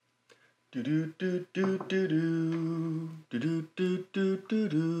Do do do do do do do do do do do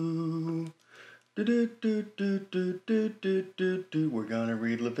do. Do do do do do do do do do. We're gonna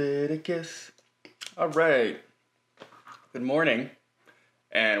read Leviticus. All right. Good morning,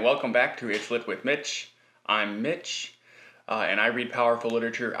 and welcome back to It's Lit with Mitch. I'm Mitch, and I read powerful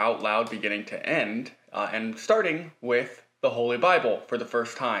literature out loud, beginning to end, and starting with the Holy Bible for the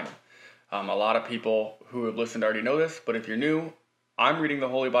first time. A lot of people who have listened already know this, but if you're new, I'm reading the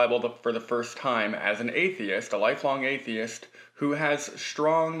Holy Bible for the first time as an atheist, a lifelong atheist, who has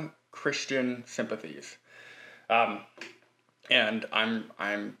strong Christian sympathies. And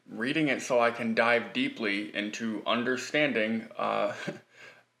I'm reading it so I can dive deeply into understanding a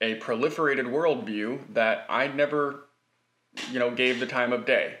proliferated worldview that I never, gave the time of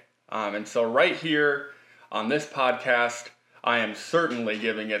day. And so right here on this podcast, I am certainly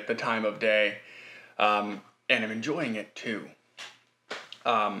giving it the time of day, and I'm enjoying it too.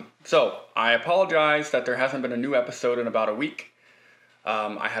 So I apologize that there hasn't been a new episode in about a week.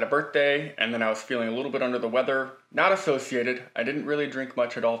 I had a birthday, and then I was feeling a little bit under the weather. Not associated. I didn't really drink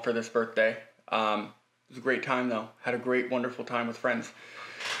much at all for this birthday. It was a great time, though. Had a great, wonderful time with friends.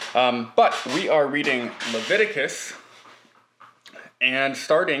 But we are reading Leviticus, and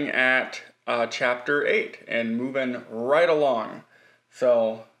starting at chapter 8, and moving right along.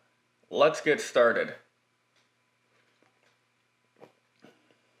 So let's get started.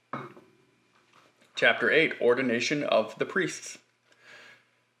 Chapter 8, Ordination of the Priests.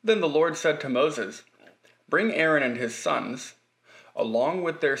 Then the Lord said to Moses, "Bring Aaron and his sons, along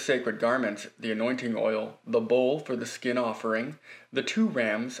with their sacred garments, the anointing oil, the bowl for the skin offering, the 2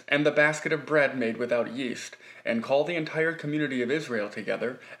 rams, and the basket of bread made without yeast, and call the entire community of Israel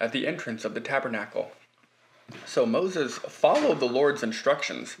together at the entrance of the tabernacle." So Moses followed the Lord's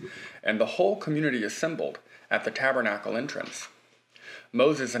instructions, and the whole community assembled at the tabernacle entrance.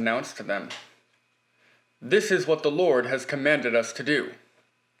 Moses announced to them, "This is what the Lord has commanded us to do."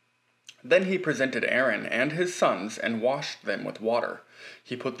 Then he presented Aaron and his sons and washed them with water.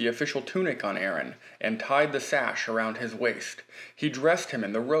 He put the official tunic on Aaron and tied the sash around his waist. He dressed him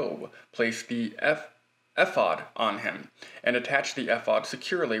in the robe, placed the ephod on him, and attached the ephod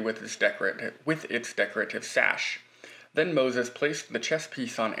securely with its decorative sash. Then Moses placed the chest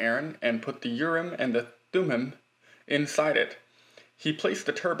piece on Aaron and put the Urim and the Thummim inside it. He placed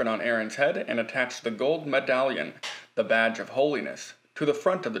the turban on Aaron's head and attached the gold medallion, the badge of holiness, to the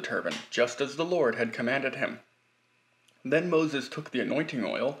front of the turban, just as the Lord had commanded him. Then Moses took the anointing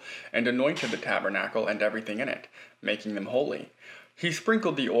oil and anointed the tabernacle and everything in it, making them holy. He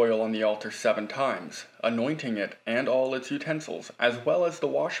sprinkled the oil on the altar 7 times, anointing it and all its utensils, as well as the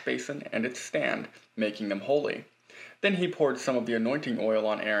wash basin and its stand, making them holy. Then he poured some of the anointing oil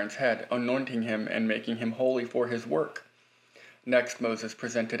on Aaron's head, anointing him and making him holy for his work. Next, Moses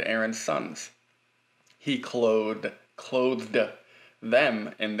presented Aaron's sons. He clothed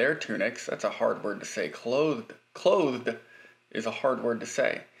them in their tunics. That's a hard word to say. Clothed is a hard word to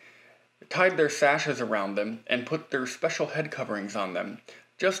say. Tied their sashes around them and put their special head coverings on them,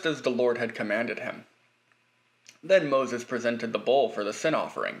 just as the Lord had commanded him. Then Moses presented the bull for the sin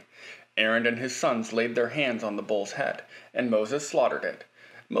offering. Aaron and his sons laid their hands on the bull's head, and Moses slaughtered it.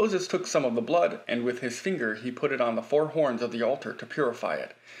 Moses took some of the blood, and with his finger he put it on the 4 horns of the altar to purify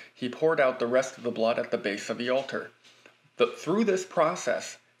it. He poured out the rest of the blood at the base of the altar. Through this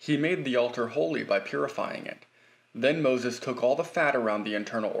process, he made the altar holy by purifying it. Then Moses took all the fat around the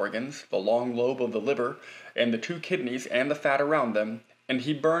internal organs, the long lobe of the liver, and the 2 kidneys and the fat around them, and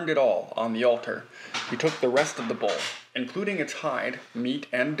he burned it all on the altar. He took the rest of the bull, including its hide, meat,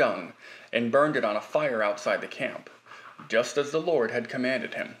 and dung, and burned it on a fire outside the camp, just as the Lord had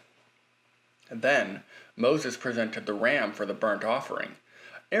commanded him. Then Moses presented the ram for the burnt offering.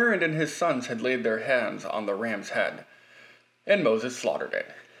 Aaron and his sons had laid their hands on the ram's head, and Moses slaughtered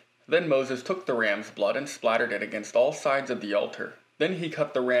it. Then Moses took the ram's blood and splattered it against all sides of the altar. Then he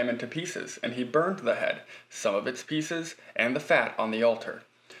cut the ram into pieces, and he burned the head, some of its pieces, and the fat on the altar.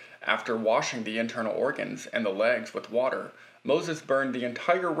 After washing the internal organs and the legs with water, Moses burned the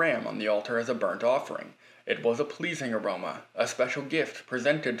entire ram on the altar as a burnt offering. It was a pleasing aroma, a special gift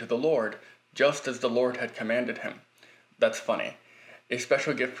presented to the Lord, just as the Lord had commanded him. That's funny. A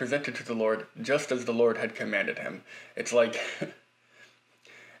special gift presented to the Lord, just as the Lord had commanded him. It's like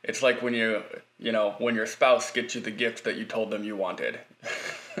when when your spouse gets you the gift that you told them you wanted.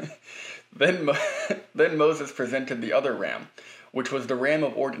 Then Moses presented the other ram, which was the ram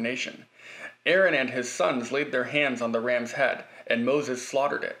of ordination. Aaron and his sons laid their hands on the ram's head, and Moses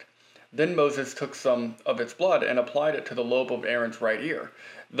slaughtered it. Then Moses took some of its blood and applied it to the lobe of Aaron's right ear,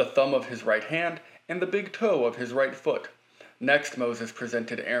 the thumb of his right hand, and the big toe of his right foot. Next Moses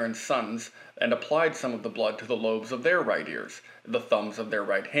presented Aaron's sons and applied some of the blood to the lobes of their right ears, the thumbs of their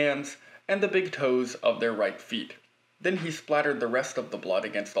right hands, and the big toes of their right feet. Then he splattered the rest of the blood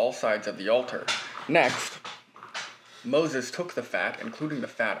against all sides of the altar. Next, Moses took the fat, including the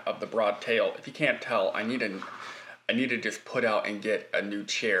fat of the broad tail. If you can't tell, I need to just put out and get a new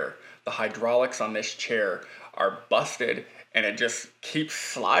chair. The hydraulics on this chair are busted, and it just keeps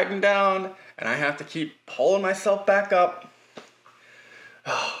sliding down, and I have to keep pulling myself back up.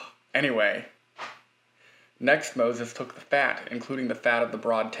 Anyway, next Moses took the fat, including the fat of the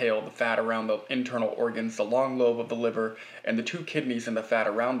broad tail, the fat around the internal organs, the long lobe of the liver, and the 2 kidneys and the fat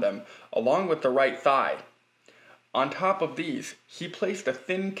around them, along with the right thigh. On top of these, he placed a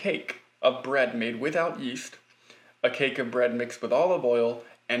thin cake of bread made without yeast, a cake of bread mixed with olive oil,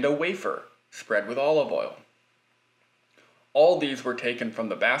 and a wafer spread with olive oil. All these were taken from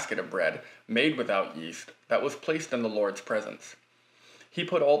the basket of bread made without yeast that was placed in the Lord's presence. He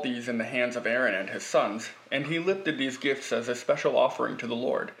put all these in the hands of Aaron and his sons, and he lifted these gifts as a special offering to the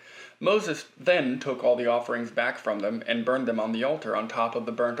Lord. Moses then took all the offerings back from them and burned them on the altar on top of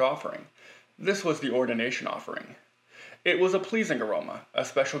the burnt offering. This was the ordination offering. It was a pleasing aroma, a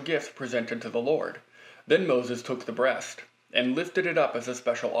special gift presented to the Lord. Then Moses took the breast and lifted it up as a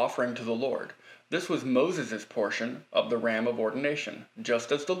special offering to the Lord. This was Moses' portion of the ram of ordination,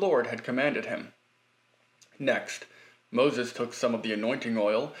 just as the Lord had commanded him. Next, Moses took some of the anointing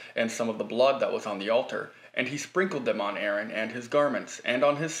oil and some of the blood that was on the altar, and he sprinkled them on Aaron and his garments, and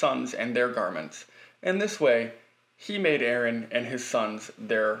on his sons and their garments. And this way, he made Aaron and his sons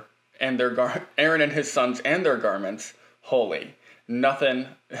and their garments holy. Nothing.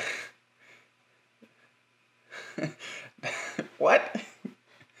 What?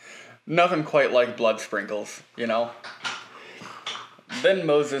 Nothing quite like blood sprinkles, you know? Then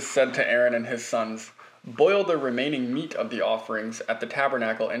Moses said to Aaron and his sons, "Boil the remaining meat of the offerings at the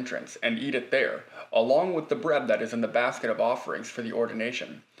tabernacle entrance, and eat it there, along with the bread that is in the basket of offerings for the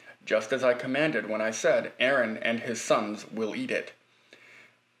ordination, just as I commanded when I said, Aaron and his sons will eat it.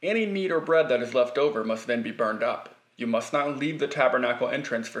 Any meat or bread that is left over must then be burned up. You must not leave the tabernacle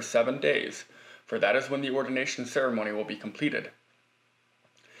entrance for 7 days, for that is when the ordination ceremony will be completed.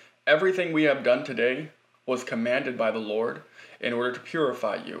 Everything we have done today was commanded by the Lord in order to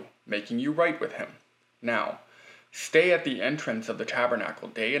purify you, making you right with him. Now, stay at the entrance of the tabernacle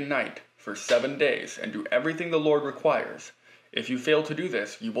day and night for 7 days, and do everything the Lord requires. If you fail to do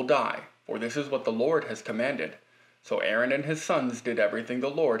this, you will die, for this is what the Lord has commanded." So Aaron and his sons did everything the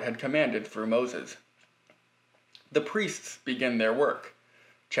Lord had commanded through Moses. The priests begin their work.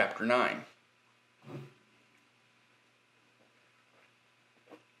 Chapter 9.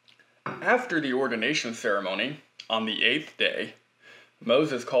 After the ordination ceremony, on the 8th day,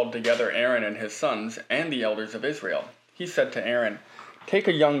 Moses called together Aaron and his sons and the elders of Israel. He said to Aaron, "Take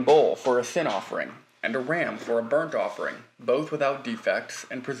a young bull for a sin offering, and a ram for a burnt offering, both without defects,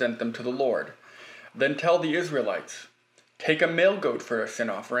 and present them to the Lord. Then tell the Israelites, take a male goat for a sin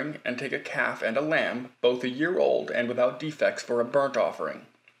offering, and take a calf and a lamb, both a year old and without defects, for a burnt offering.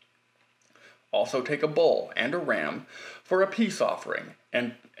 Also take a bull and a ram for a peace offering,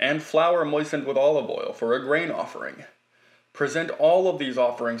 and flour moistened with olive oil for a grain offering. Present all of these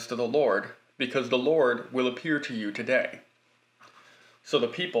offerings to the Lord, because the Lord will appear to you today." So the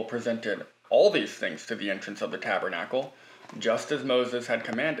people presented all these things to the entrance of the tabernacle, just as Moses had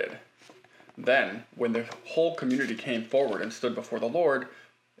commanded. Then, when the whole community came forward and stood before the Lord,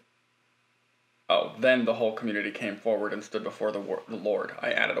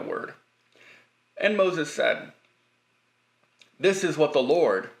 I added a word. And Moses said, "This is what the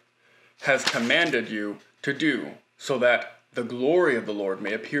Lord has commanded you to do, so that the glory of the Lord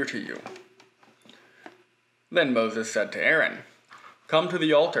may appear to you." Then Moses said to Aaron, "Come to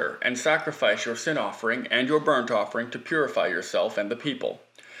the altar and sacrifice your sin offering and your burnt offering to purify yourself and the people.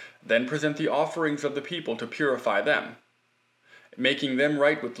 Then present the offerings of the people to purify them, making them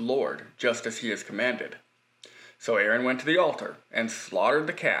right with the Lord, just as he has commanded." So Aaron went to the altar and slaughtered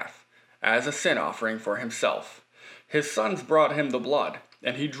the calf as a sin offering for himself. His sons brought him the blood,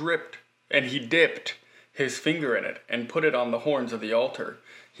 and he dipped his finger in it and put it on the horns of the altar.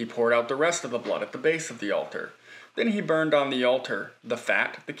 He poured out the rest of the blood at the base of the altar. Then he burned on the altar the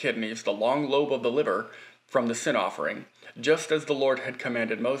fat, the kidneys, the long lobe of the liver from the sin offering, just as the Lord had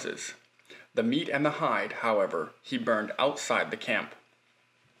commanded Moses. The meat and the hide, however, he burned outside the camp.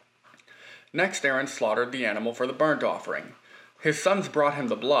 Next Aaron slaughtered the animal for the burnt offering. His sons brought him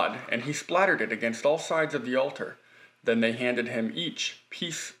the blood, and he splattered it against all sides of the altar. Then they handed him each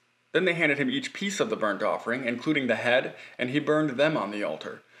piece of the burnt offering, including the head, and he burned them on the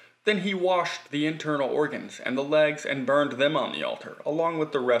altar. Then he washed the internal organs and the legs and burned them on the altar, along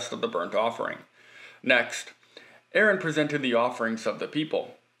with the rest of the burnt offering. Next, Aaron presented the offerings of the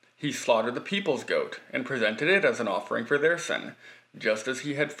people. He slaughtered the people's goat and presented it as an offering for their sin, just as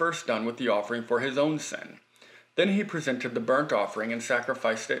he had first done with the offering for his own sin. Then he presented the burnt offering and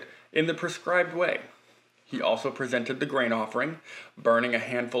sacrificed it in the prescribed way. He also presented the grain offering, burning a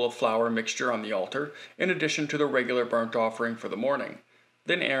handful of flour mixture on the altar, in addition to the regular burnt offering for the morning.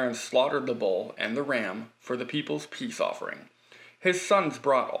 Then Aaron slaughtered the bull and the ram for the people's peace offering. His sons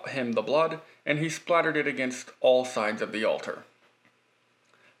brought him the blood, and he splattered it against all sides of the altar.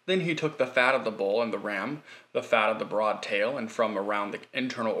 Then he took the fat of the bull and the ram, the fat of the broad tail, and from around the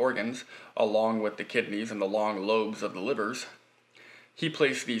internal organs, along with the kidneys and the long lobes of the livers. He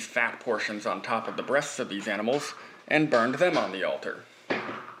placed these fat portions on top of the breasts of these animals and burned them on the altar.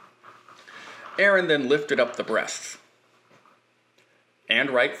 Aaron then lifted up the breasts and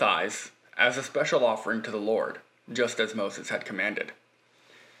right thighs as a special offering to the Lord, just as Moses had commanded.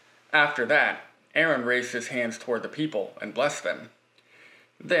 After that, Aaron raised his hands toward the people and blessed them.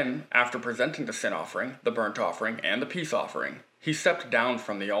 Then, after presenting the sin offering, the burnt offering, and the peace offering, he stepped down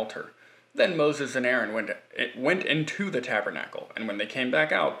from the altar. Then Moses and Aaron went into the tabernacle, and when they came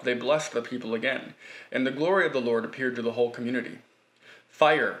back out, they blessed the people again, and the glory of the Lord appeared to the whole community.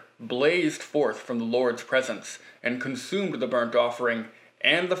 Fire blazed forth from the Lord's presence and consumed the burnt offering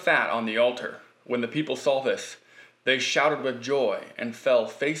and the fat on the altar. When the people saw this, they shouted with joy and fell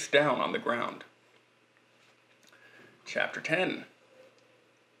face down on the ground. Chapter 10.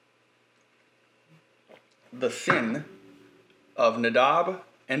 The sin of Nadab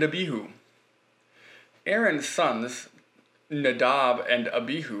and Abihu. Aaron's sons, Nadab and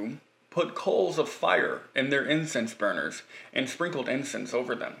Abihu, put coals of fire in their incense burners and sprinkled incense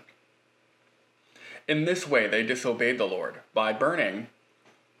over them. In this way they disobeyed the Lord by burning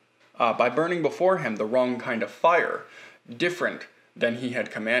before him the wrong kind of fire, different than he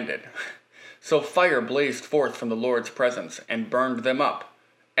had commanded. So fire blazed forth from the Lord's presence and burned them up,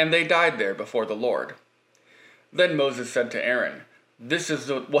 and they died there before the Lord. Then Moses said to Aaron, This is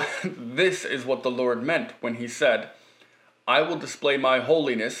what the Lord meant when he said, I will display my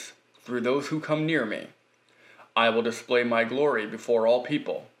holiness through those who come near me. I will display my glory before all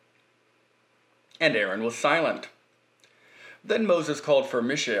people. And Aaron was silent. Then Moses called for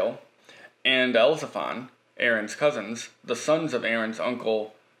Mishael and Elzaphan, Aaron's cousins, the sons of Aaron's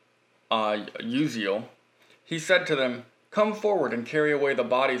uncle Uziel. He said to them, Come forward and carry away the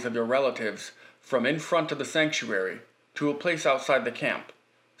bodies of your relatives from in front of the sanctuary to a place outside the camp.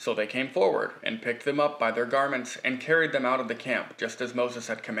 So they came forward and picked them up by their garments and carried them out of the camp, just as Moses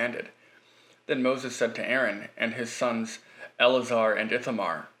had commanded. Then Moses said to Aaron and his sons Eleazar and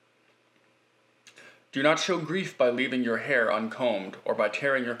Ithamar, Do not show grief by leaving your hair uncombed or by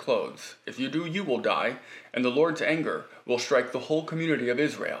tearing your clothes. If you do, you will die, and the Lord's anger will strike the whole community of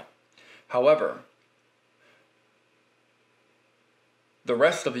Israel. However, the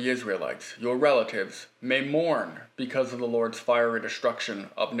rest of the Israelites, your relatives, may mourn because of the Lord's fiery destruction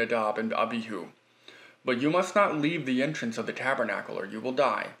of Nadab and Abihu. But you must not leave the entrance of the tabernacle, or you will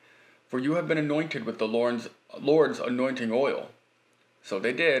die, for you have been anointed with the Lord's anointing oil. So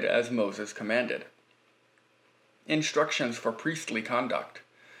they did as Moses commanded. Instructions for priestly conduct.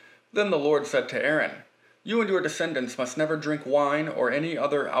 Then the Lord said to Aaron, You and your descendants must never drink wine or any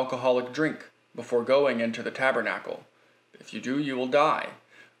other alcoholic drink before going into the tabernacle. If you do, you will die.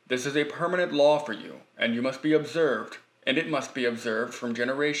 This is a permanent law for you, and you must be observed, and it must be observed from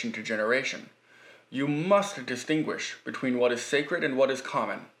generation to generation. You must distinguish between what is sacred and what is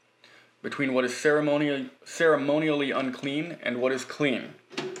common, between what is ceremonially unclean and what is clean.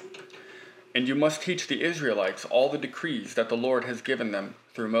 And you must teach the Israelites all the decrees that the Lord has given them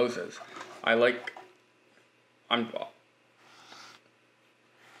through Moses. I'm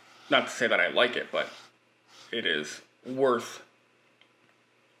not to say that I like it, but it is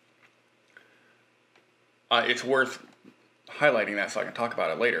it's worth highlighting that so I can talk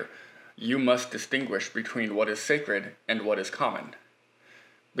about it later. You must distinguish between what is sacred and what is common,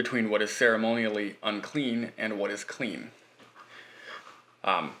 between what is ceremonially unclean and what is clean.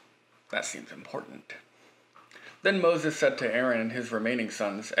 That seems important. Then Moses said to Aaron and his remaining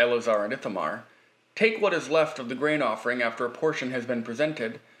sons, Eleazar and Ithamar, Take what is left of the grain offering after a portion has been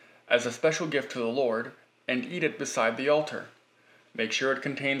presented as a special gift to the Lord, and eat it beside the altar. Make sure it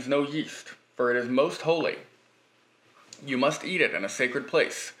contains no yeast, for it is most holy. You must eat it in a sacred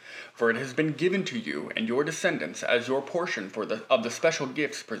place, for it has been given to you and your descendants as your portion of the special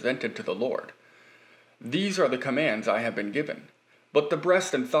gifts presented to the Lord. These are the commands I have been given. But the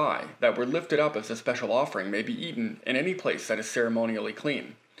breast and thigh that were lifted up as a special offering may be eaten in any place that is ceremonially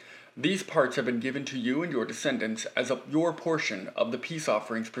clean. These parts have been given to you and your descendants as your portion of the peace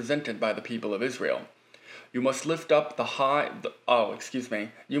offerings presented by the people of Israel. You must lift up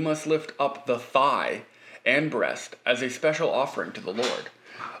you must lift up the thigh and breast as a special offering to the Lord,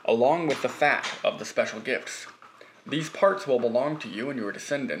 along with the fat of the special gifts. These parts will belong to you and your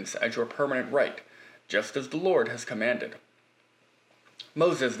descendants as your permanent right, just as the Lord has commanded.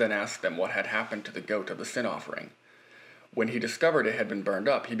 Moses then asked them what had happened to the goat of the sin offering. When he discovered it had been burned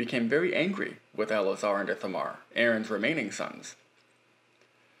up, he became very angry with Eleazar and Ithamar, Aaron's remaining sons.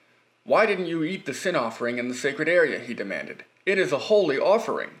 "Why didn't you eat the sin offering in the sacred area?" he demanded. "It is a holy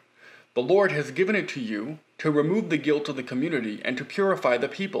offering. The Lord has given it to you to remove the guilt of the community and to purify the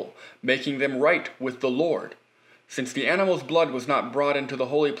people, making them right with the Lord. Since the animal's blood was not brought into the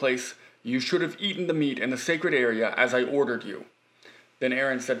holy place, you should have eaten the meat in the sacred area as I ordered you." Then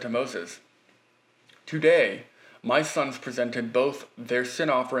Aaron said to Moses, "Today my sons presented both their sin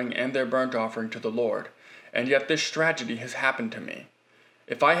offering and their burnt offering to the Lord, and yet this tragedy has happened to me.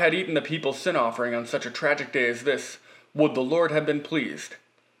 If I had eaten the people's sin offering on such a tragic day as this, would the Lord have been pleased?"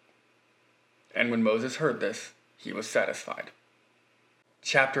 And when Moses heard this, he was satisfied.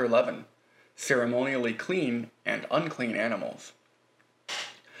 Chapter 11. Ceremonially clean and unclean animals.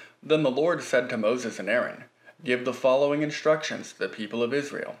 Then the Lord said to Moses and Aaron, "Give the following instructions to the people of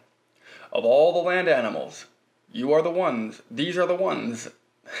Israel. Of all the land animals, these are the ones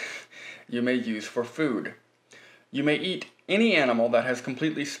you may use for food. You may eat any animal that has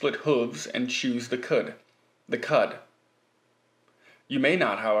completely split hooves and chews the cud. You may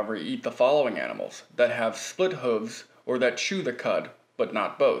not, however, eat the following animals that have split hooves or that chew the cud, but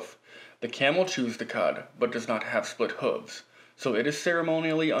not both. The camel chews the cud, but does not have split hooves, so it is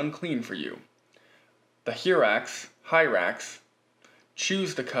ceremonially unclean for you. The hyrax,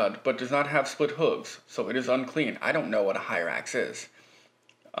 chews the cud, but does not have split hooves, so it is unclean." I don't know what a hyrax is.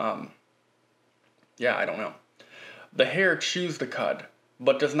 I don't know. "The hare chews the cud,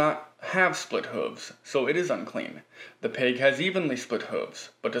 but does not have split hooves, so it is unclean. The pig has evenly split hooves,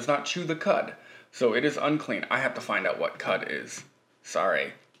 but does not chew the cud, so it is unclean." I have to find out what cud is.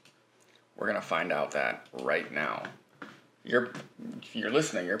 Sorry. We're going to find out that right now. If you're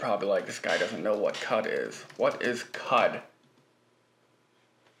listening, you're probably like, this guy doesn't know what cud is. What is cud?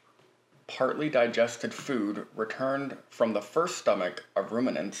 Partly digested food returned from the first stomach of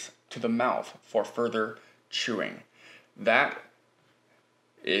ruminants to the mouth for further chewing. That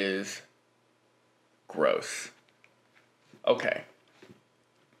is gross. Okay.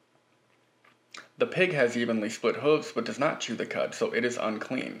 "The pig has evenly split hooves but does not chew the cud, so it is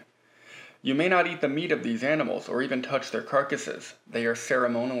unclean. You may not eat the meat of these animals or even touch their carcasses. They are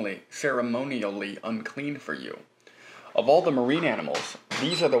ceremonially unclean for you. Of all the marine animals,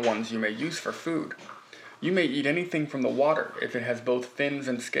 these are the ones you may use for food. You may eat anything from the water if it has both fins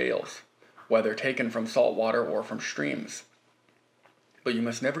and scales, whether taken from salt water or from streams. But you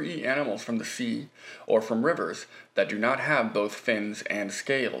must never eat animals from the sea or from rivers that do not have both fins and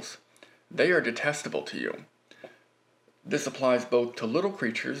scales. They are detestable to you. This applies both to little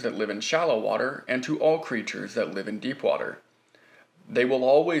creatures that live in shallow water and to all creatures that live in deep water. They will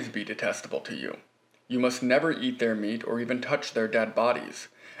always be detestable to you. You must never eat their meat or even touch their dead bodies.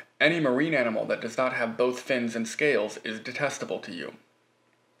 Any marine animal that does not have both fins and scales is detestable to you.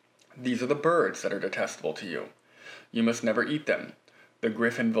 These are the birds that are detestable to you. You must never eat them. The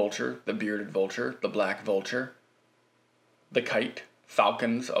griffin vulture, the bearded vulture, the black vulture, the kite,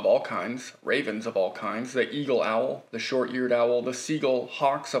 falcons of all kinds, ravens of all kinds, the eagle owl, the short-eared owl, the seagull,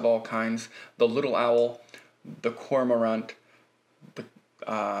 hawks of all kinds, the little owl, the cormorant,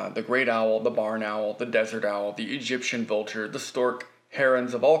 the great owl, the barn owl, the desert owl, the Egyptian vulture, the stork,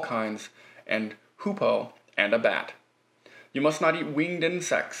 herons of all kinds, and hoopoe, and a bat. You must not eat winged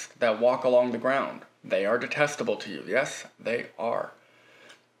insects that walk along the ground. They are detestable to you. Yes, they are.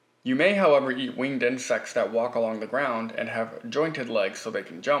 You may, however, eat winged insects that walk along the ground and have jointed legs so they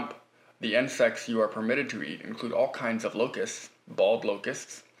can jump. The insects you are permitted to eat include all kinds of locusts, bald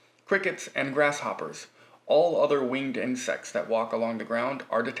locusts, crickets, and grasshoppers. All other winged insects that walk along the ground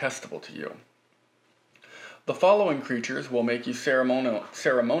are detestable to you. The following creatures will make you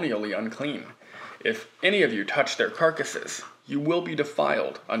ceremonially unclean. If any of you touch their carcasses, you will be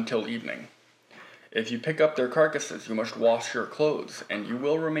defiled until evening. If you pick up their carcasses, you must wash your clothes, and you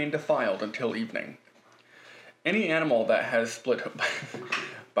will remain defiled until evening. Any animal that has split...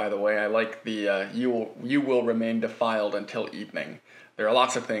 By the way, I like the you will remain defiled until evening. There are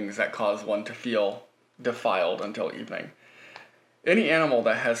lots of things that cause one to feel defiled until evening. Any animal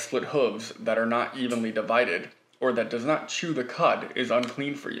that has split hooves that are not evenly divided, or that does not chew the cud, is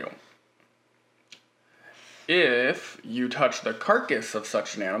unclean for you. If you touch the carcass of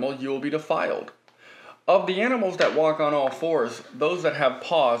such an animal, you will be defiled. Of the animals that walk on all fours, those that have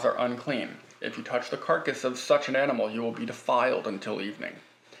paws are unclean. If you touch the carcass of such an animal, you will be defiled until evening.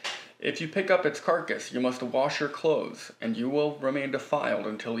 If you pick up its carcass, you must wash your clothes, and you will remain defiled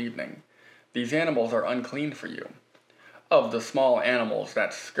until evening. These animals are unclean for you. Of the small animals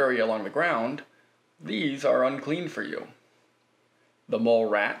that scurry along the ground, these are unclean for you. The mole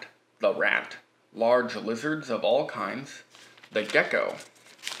rat, the rat, large lizards of all kinds, the gecko,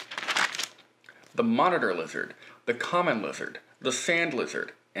 the monitor lizard, the common lizard, the sand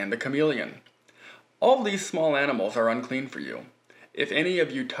lizard, and the chameleon. All these small animals are unclean for you. If any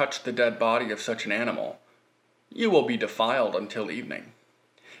of you touch the dead body of such an animal, you will be defiled until evening.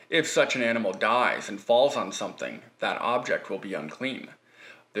 If such an animal dies and falls on something, that object will be unclean.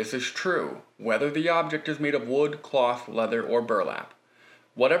 This is true, whether the object is made of wood, cloth, leather, or burlap.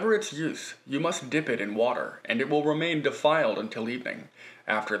 Whatever its use, you must dip it in water, and it will remain defiled until evening.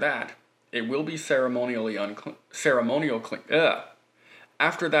 After that, it will be ceremonially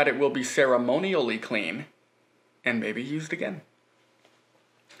clean, and may be used again.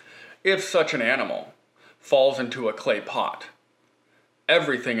 If such an animal falls into a clay pot,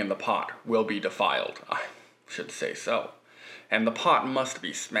 everything in the pot will be defiled. I should say so. And the pot must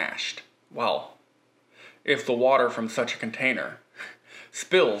be smashed. Well, if the water from such a container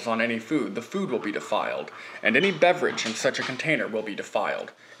spills on any food, the food will be defiled, and any beverage in such a container will be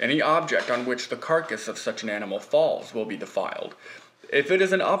defiled. Any object on which the carcass of such an animal falls will be defiled. If it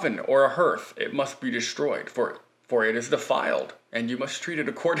is an oven or a hearth, it must be destroyed, for it is defiled, and you must treat it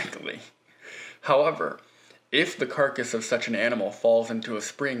accordingly. However, if the carcass of such an animal falls into a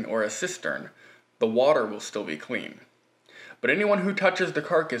spring or a cistern, the water will still be clean. But anyone who touches the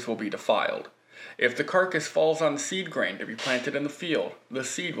carcass will be defiled. If the carcass falls on seed grain to be planted in the field, the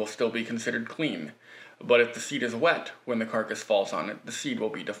seed will still be considered clean. But if the seed is wet when the carcass falls on it, the seed will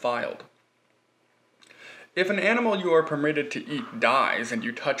be defiled. If an animal you are permitted to eat dies and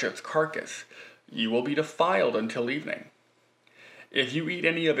you touch its carcass, you will be defiled until evening. If you eat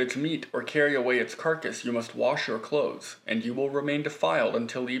any of its meat or carry away its carcass, you must wash your clothes, and you will remain defiled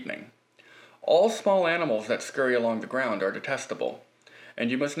until evening. All small animals that scurry along the ground are detestable, and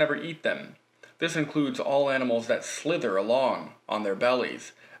you must never eat them. This includes all animals that slither along on their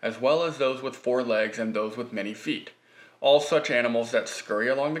bellies, as well as those with 4 legs and those with many feet. All such animals that scurry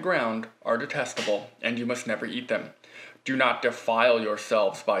along the ground are detestable, and you must never eat them. Do not defile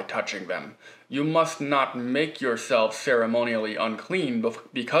yourselves by touching them. You must not make yourselves ceremonially unclean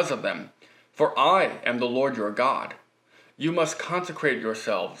because of them, for I am the Lord your God. You must consecrate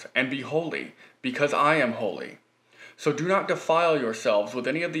yourselves and be holy, because I am holy. So do not defile yourselves with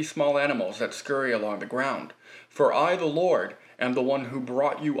any of these small animals that scurry along the ground, for I, the Lord, am the one who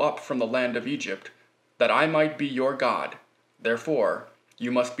brought you up from the land of Egypt, that I might be your God. Therefore,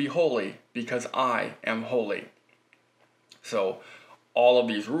 you must be holy, because I am holy. So, all of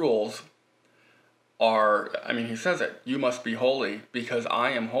these rules he says it, you must be holy because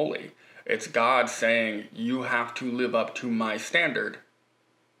I am holy. It's God saying, you have to live up to my standard.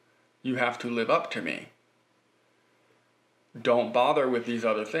 You have to live up to me. Don't bother with these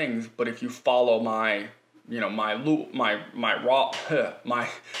other things, but if you follow I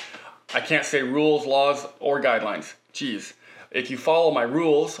can't say rules, laws, or guidelines. Geez. If you follow my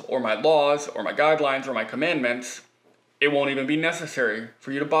rules, or my laws, or my guidelines, or my commandments, it won't even be necessary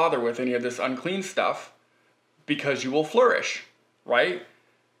for you to bother with any of this unclean stuff, because you will flourish, right?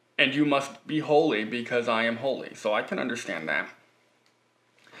 And you must be holy because I am holy. So I can understand that.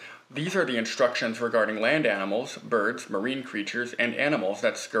 These are the instructions regarding land animals, birds, marine creatures, and animals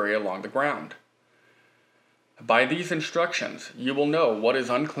that scurry along the ground. By these instructions, you will know what is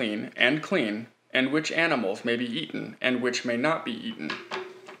unclean and clean, and which animals may be eaten and which may not be eaten.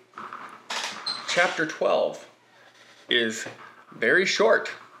 Chapter 12 is very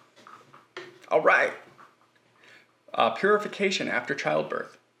short. All right. Purification after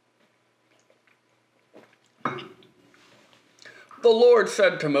childbirth. The Lord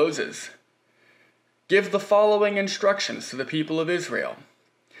said to Moses, "Give the following instructions to the people of Israel.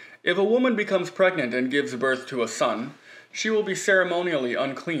 If a woman becomes pregnant and gives birth to a son, she will be ceremonially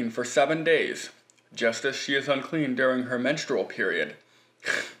unclean for 7 days, just as she is unclean during her menstrual period.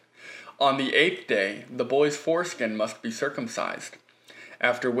 On the 8th day, the boy's foreskin must be circumcised.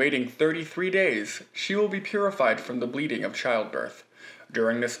 After waiting 33 days, she will be purified from the bleeding of childbirth.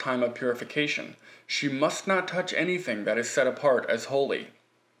 During this time of purification, she must not touch anything that is set apart as holy.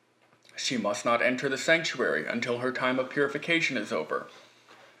 She must not enter the sanctuary until her time of purification is over.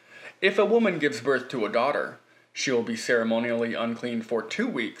 If a woman gives birth to a daughter, she will be ceremonially unclean for 2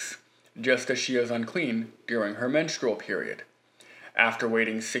 weeks, just as she is unclean during her menstrual period. After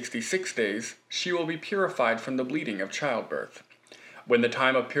waiting 66 days, she will be purified from the bleeding of childbirth. When the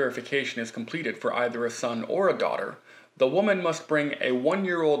time of purification is completed for either a son or a daughter, the woman must bring a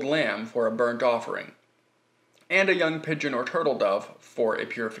 1-year-old lamb for a burnt offering, and a young pigeon or turtle dove for a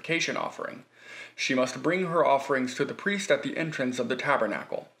purification offering. She must bring her offerings to the priest at the entrance of the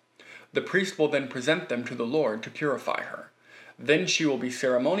tabernacle. The priest will then present them to the Lord to purify her. Then she will be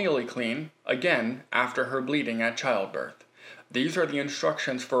ceremonially clean, again, after her bleeding at childbirth. These are the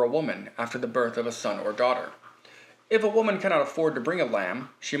instructions for a woman after the birth of a son or daughter. If a woman cannot afford to bring a lamb,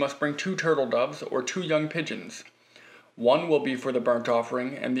 she must bring 2 turtle doves or 2 young pigeons. One will be for the burnt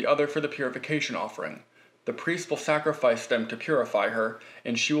offering, and the other for the purification offering. The priest will sacrifice them to purify her,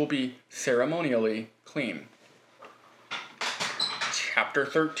 and she will be ceremonially clean. Chapter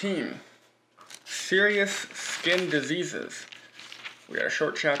 13. Serious skin diseases. We got a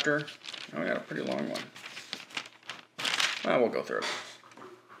short chapter. We got a pretty long one. Well, we'll go through it.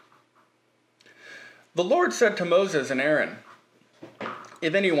 The Lord said to Moses and Aaron,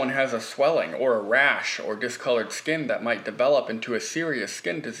 "If anyone has a swelling or a rash or discolored skin that might develop into a serious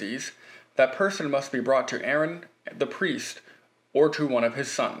skin disease, that person must be brought to Aaron the priest or to one of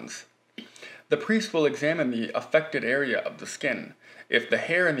his sons. The priest will examine the affected area of the skin. If the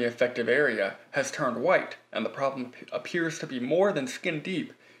hair in the affected area has turned white and the problem appears to be more than skin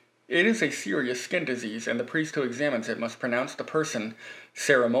deep, it is a serious skin disease, and the priest who examines it must pronounce the person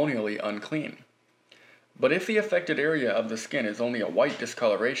ceremonially unclean. But if the affected area of the skin is only a white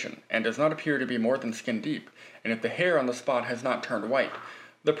discoloration and does not appear to be more than skin deep, and if the hair on the spot has not turned white,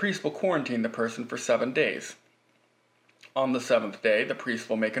 the priest will quarantine the person for 7 days. On the 7th day, the priest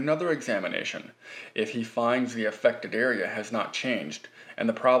will make another examination. If he finds the affected area has not changed and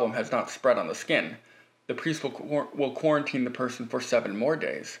the problem has not spread on the skin, the priest will quarantine the person for 7 more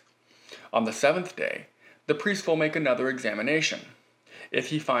days. On the 7th day, the priest will make another examination. If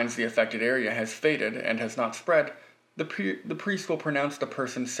he finds the affected area has faded and has not spread, the priest will pronounce the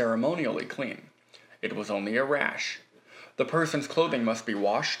person ceremonially clean. It was only a rash. The person's clothing must be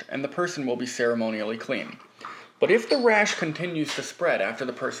washed, and the person will be ceremonially clean. But if the rash continues to spread after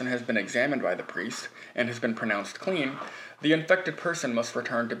the person has been examined by the priest and has been pronounced clean, the infected person must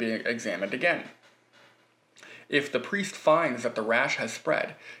return to be examined again. If the priest finds that the rash has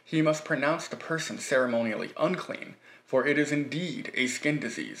spread, he must pronounce the person ceremonially unclean, for it is indeed a skin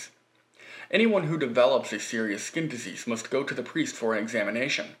disease. Anyone who develops a serious skin disease must go to the priest for an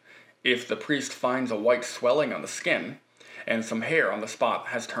examination. If the priest finds a white swelling on the skin, and some hair on the spot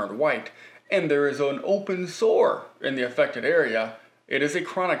has turned white, and there is an open sore in the affected area, it is a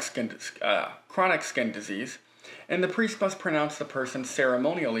chronic skin disease, and the priest must pronounce the person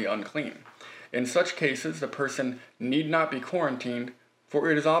ceremonially unclean. In such cases, the person need not be quarantined, for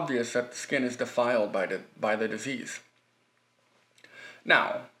it is obvious that the skin is defiled by the disease.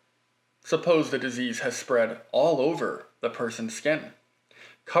 Now, suppose the disease has spread all over the person's skin,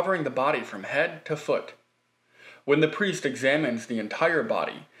 covering the body from head to foot. When the priest examines the entire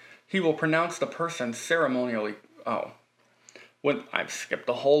body, he will pronounce the person ceremonially... I've skipped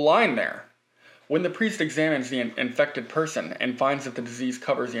a whole line there. When the priest examines the infected person and finds that the disease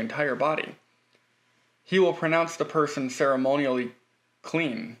covers the entire body, he will pronounce the person ceremonially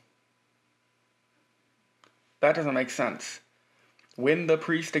clean. That doesn't make sense. When the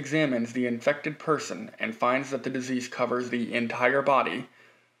priest examines the infected person and finds that the disease covers the entire body,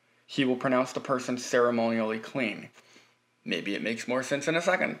 he will pronounce the person ceremonially clean. Maybe it makes more sense in a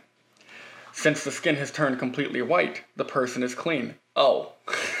second. Since the skin has turned completely white, the person is clean. Oh.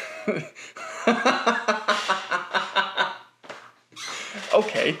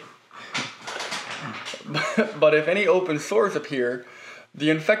 Okay. But if any open sores appear, the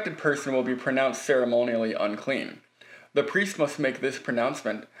infected person will be pronounced ceremonially unclean. The priest must make this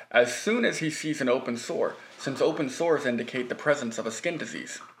pronouncement as soon as he sees an open sore, since open sores indicate the presence of a skin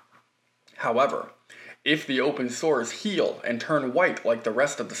disease. However, if the open sores heal and turn white like the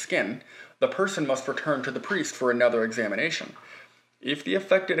rest of the skin, the person must return to the priest for another examination. If the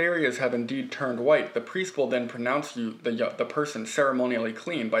affected areas have indeed turned white, the priest will then pronounce the person ceremonially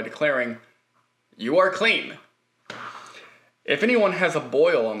clean by declaring, "You are clean." If anyone has a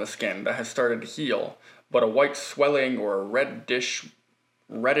boil on the skin that has started to heal, but a white swelling or a reddish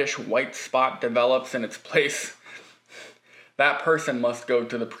white spot develops in its place, that person must go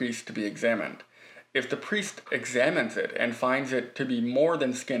to the priest to be examined. If the priest examines it and finds it to be more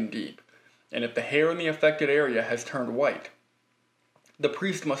than skin deep, and if the hair in the affected area has turned white, the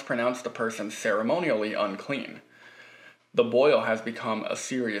priest must pronounce the person ceremonially unclean. The boil has become a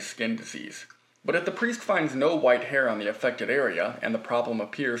serious skin disease. But if the priest finds no white hair on the affected area, and the problem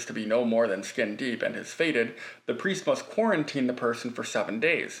appears to be no more than skin deep and has faded, the priest must quarantine the person for 7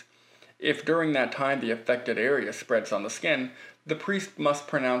 days. If during that time the affected area spreads on the skin, the priest must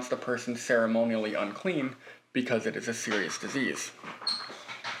pronounce the person ceremonially unclean because it is a serious disease.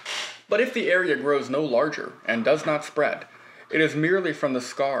 But if the area grows no larger and does not spread, it is merely from the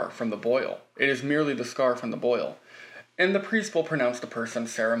scar from the boil. It is merely the scar from the boil, and the priest will pronounce the person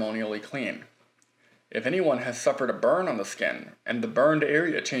ceremonially clean. If anyone has suffered a burn on the skin, and the burned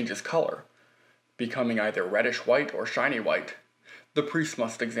area changes color, becoming either reddish white or shiny white, the priest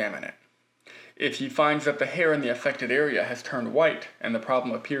must examine it. If he finds that the hair in the affected area has turned white, and the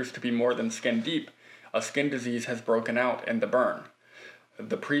problem appears to be more than skin deep, a skin disease has broken out in the burn.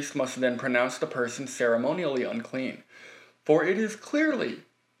 The priest must then pronounce the person ceremonially unclean, for it is clearly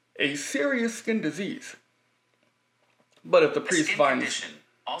a serious skin disease. But if the priest finds... condition,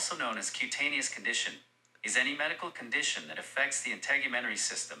 also known as cutaneous condition, is any medical condition that affects the integumentary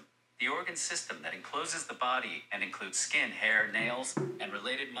system, the organ system that encloses the body and includes skin, hair, nails, and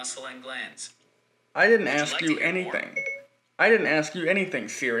related muscle and glands. I didn't ask you anything. I didn't ask you anything,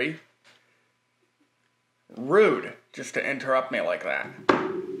 Siri. Rude, just to interrupt me like that.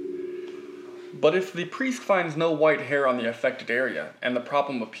 But if the priest finds no white hair on the affected area, and the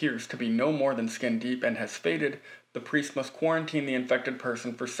problem appears to be no more than skin deep and has faded, the priest must quarantine the infected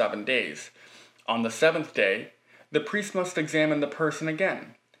person for 7 days. On the 7th day, the priest must examine the person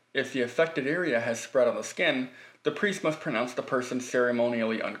again. If the affected area has spread on the skin, the priest must pronounce the person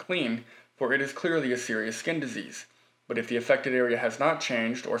ceremonially unclean, for it is clearly a serious skin disease. But if the affected area has not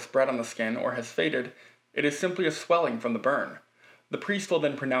changed or spread on the skin or has faded, it is simply a swelling from the burn. The priest will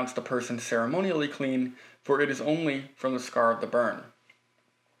then pronounce the person ceremonially clean, for it is only from the scar of the burn.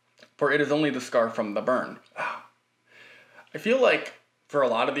 For it is only the scar from the burn. I feel like for a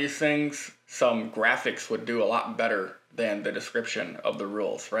lot of these things, some graphics would do a lot better than the description of the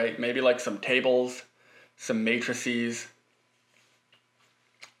rules, right? Maybe like some tables, some matrices.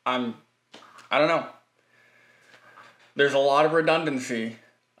 I don't know. There's a lot of redundancy.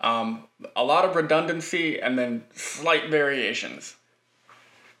 And then slight variations.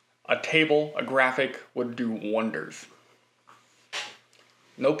 A table, a graphic would do wonders.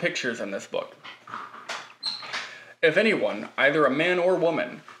 No pictures in this book. If anyone, either a man or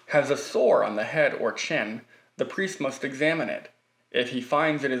woman, has a sore on the head or chin, the priest must examine it. If he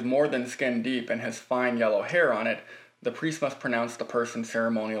finds it is more than skin deep and has fine yellow hair on it, the priest must pronounce the person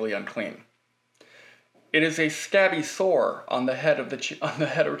ceremonially unclean. It is a scabby sore on the head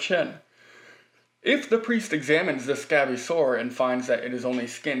or chin. If the priest examines the scabby sore and finds that it is only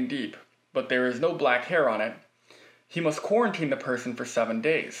skin deep, but there is no black hair on it, he must quarantine the person for 7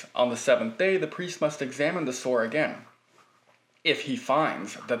 days. On the 7th day, the priest must examine the sore again. If he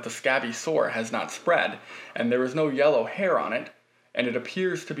finds that the scabby sore has not spread, and there is no yellow hair on it, and it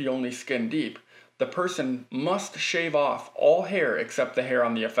appears to be only skin deep, the person must shave off all hair except the hair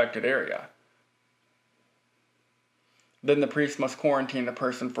on the affected area. Then the priest must quarantine the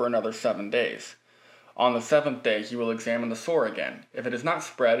person for another 7 days. On the 7th day, he will examine the sore again. If it is not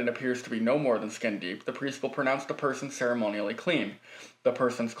spread and appears to be no more than skin deep, the priest will pronounce the person ceremonially clean. The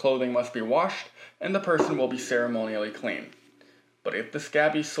person's clothing must be washed, and the person will be ceremonially clean. But if the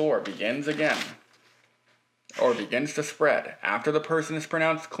scabby sore begins again, or begins to spread after the person is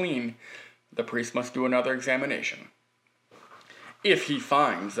pronounced clean, the priest must do another examination. If he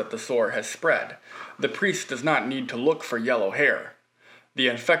finds that the sore has spread, the priest does not need to look for yellow hair. The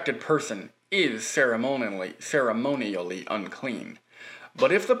infected person is ceremonially unclean.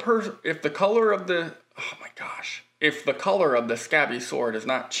 But if the color of the scabby sore does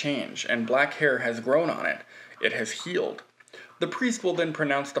not change and black hair has grown on it, it has healed. The priest will then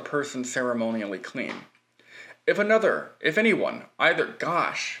pronounce the person ceremonially clean. I'm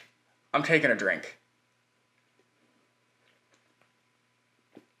taking a drink.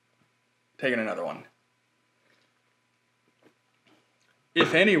 Taking another one.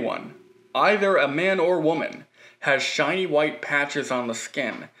 If anyone, either a man or woman, has shiny white patches on the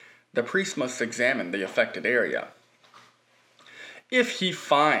skin, the priest must examine the affected area. If he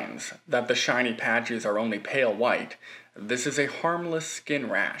finds that the shiny patches are only pale white, this is a harmless skin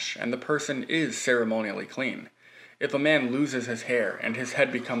rash, and the person is ceremonially clean. If a man loses his hair and his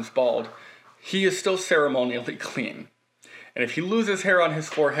head becomes bald, he is still ceremonially clean. And if he loses hair on his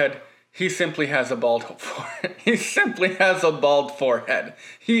forehead, he simply has a bald forehead.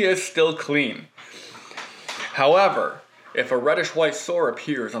 He is still clean. However, if a reddish white sore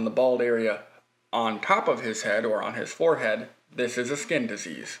appears on the bald area on top of his head or on his forehead, this is a skin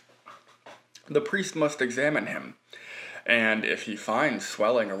disease. The priest must examine him. And if he finds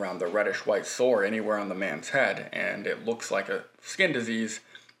swelling around the reddish-white sore anywhere on the man's head, and it looks like a skin disease,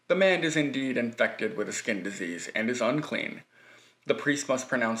 the man is indeed infected with a skin disease and is unclean. The priest must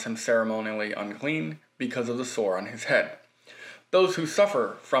pronounce him ceremonially unclean because of the sore on his head. Those who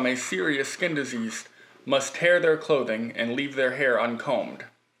suffer from a serious skin disease must tear their clothing and leave their hair uncombed.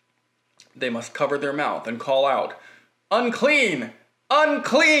 They must cover their mouth and call out, "Unclean!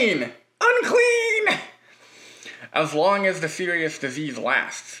 Unclean! Unclean!" As long as the serious disease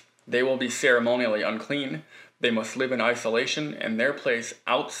lasts, they will be ceremonially unclean. They must live in isolation in their place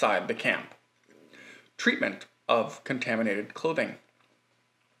outside the camp. Treatment of contaminated clothing.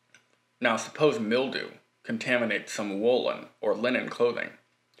 Now suppose mildew contaminates some woolen or linen clothing.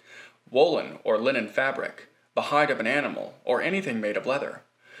 Woolen or linen fabric, the hide of an animal, or anything made of leather.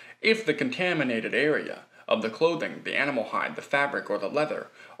 If the contaminated area of the clothing, the animal hide, the fabric, or the leather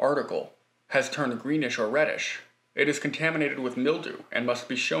article has turned greenish or reddish, it is contaminated with mildew and must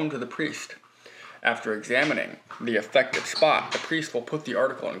be shown to the priest. After examining the affected spot, the priest will put the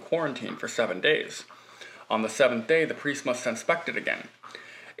article in quarantine for 7 days. On the 7th day, the priest must inspect it again.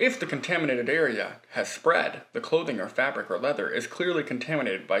 If the contaminated area has spread, the clothing or fabric or leather is clearly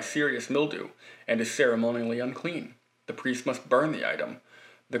contaminated by serious mildew and is ceremonially unclean. The priest must burn the item,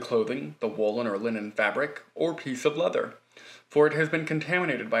 the clothing, the woolen or linen fabric, or piece of leather, for it has been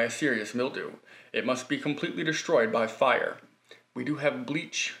contaminated by a serious mildew. It must be completely destroyed by fire. We do have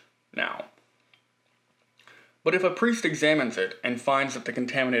bleach now. But if a priest examines it and finds that the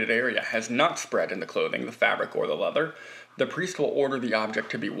contaminated area has not spread in the clothing, the fabric, or the leather, the priest will order the object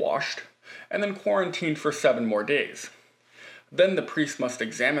to be washed and then quarantined for 7 more days. Then the priest must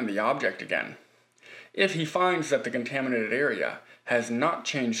examine the object again. If he finds that the contaminated area has not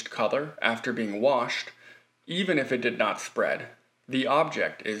changed color after being washed, even if it did not spread, the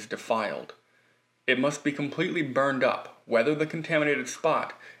object is defiled. It must be completely burned up, whether the contaminated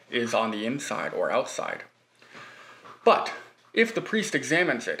spot is on the inside or outside. But if the priest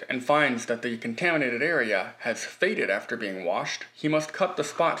examines it and finds that the contaminated area has faded after being washed, he must cut the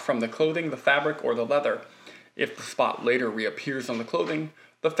spot from the clothing, the fabric, or the leather. If the spot later reappears on the clothing,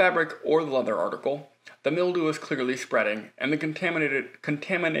 the fabric, or the leather article, the mildew is clearly spreading, and the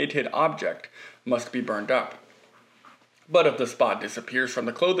contaminated object must be burned up. But if the spot disappears from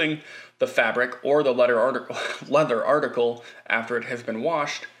the clothing, the fabric, or the leather article after it has been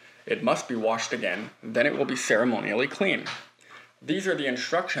washed, it must be washed again, then it will be ceremonially clean. These are the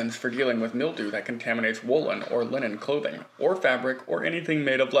instructions for dealing with mildew that contaminates woolen or linen clothing, or fabric, or anything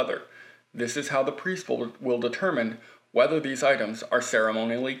made of leather. This is how the priest will determine whether these items are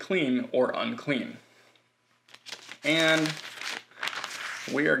ceremonially clean or unclean. And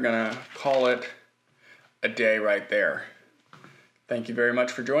we are going to call it a day right there. Thank you very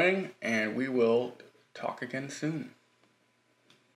much for joining, and we will talk again soon.